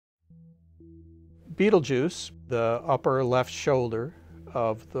Betelgeuse, the upper left shoulder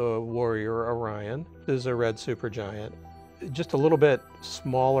of the warrior Orion, is a red supergiant. Just a little bit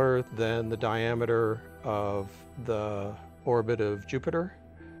smaller than the diameter of the orbit of Jupiter.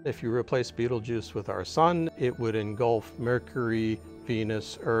 If you replace Betelgeuse with our Sun, it would engulf Mercury,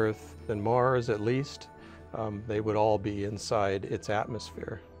 Venus, Earth, and Mars at least. They would all be inside its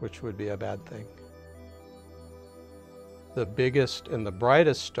atmosphere, which would be a bad thing. The biggest and the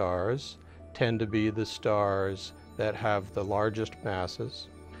brightest stars tend to be the stars that have the largest masses.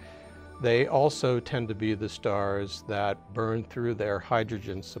 They also tend to be the stars that burn through their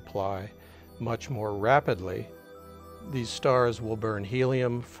hydrogen supply much more rapidly. These stars will burn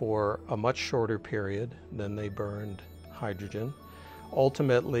helium for a much shorter period than they burned hydrogen.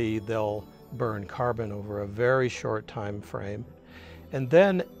 Ultimately, they'll burn carbon over a very short time frame. And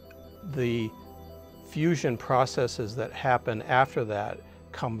then the fusion processes that happen after that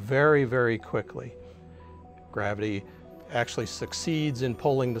come very, very quickly. Gravity actually succeeds in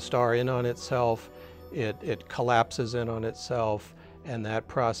pulling the star in on itself. It collapses in on itself, and that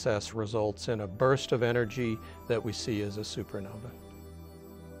process results in a burst of energy that we see as a supernova.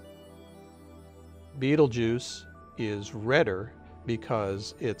 Betelgeuse is redder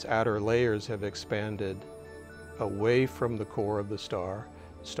because its outer layers have expanded away from the core of the star.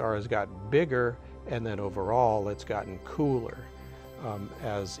 The star has gotten bigger, and then overall it's gotten cooler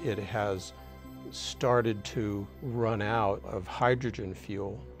as it has started to run out of hydrogen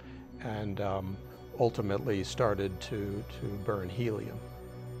fuel and ultimately started to burn helium.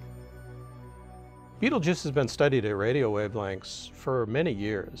 Betelgeuse has been studied at radio wavelengths for many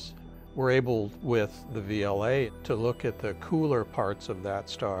years. We're able, with the VLA, to look at the cooler parts of that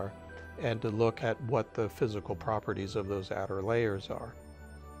star and to look at what the physical properties of those outer layers are.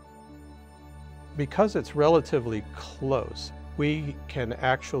 Because it's relatively close, we can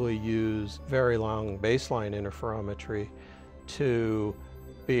actually use very long baseline interferometry to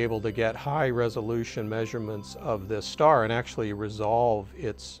be able to get high resolution measurements of this star and actually resolve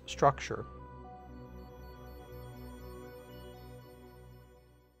its structure.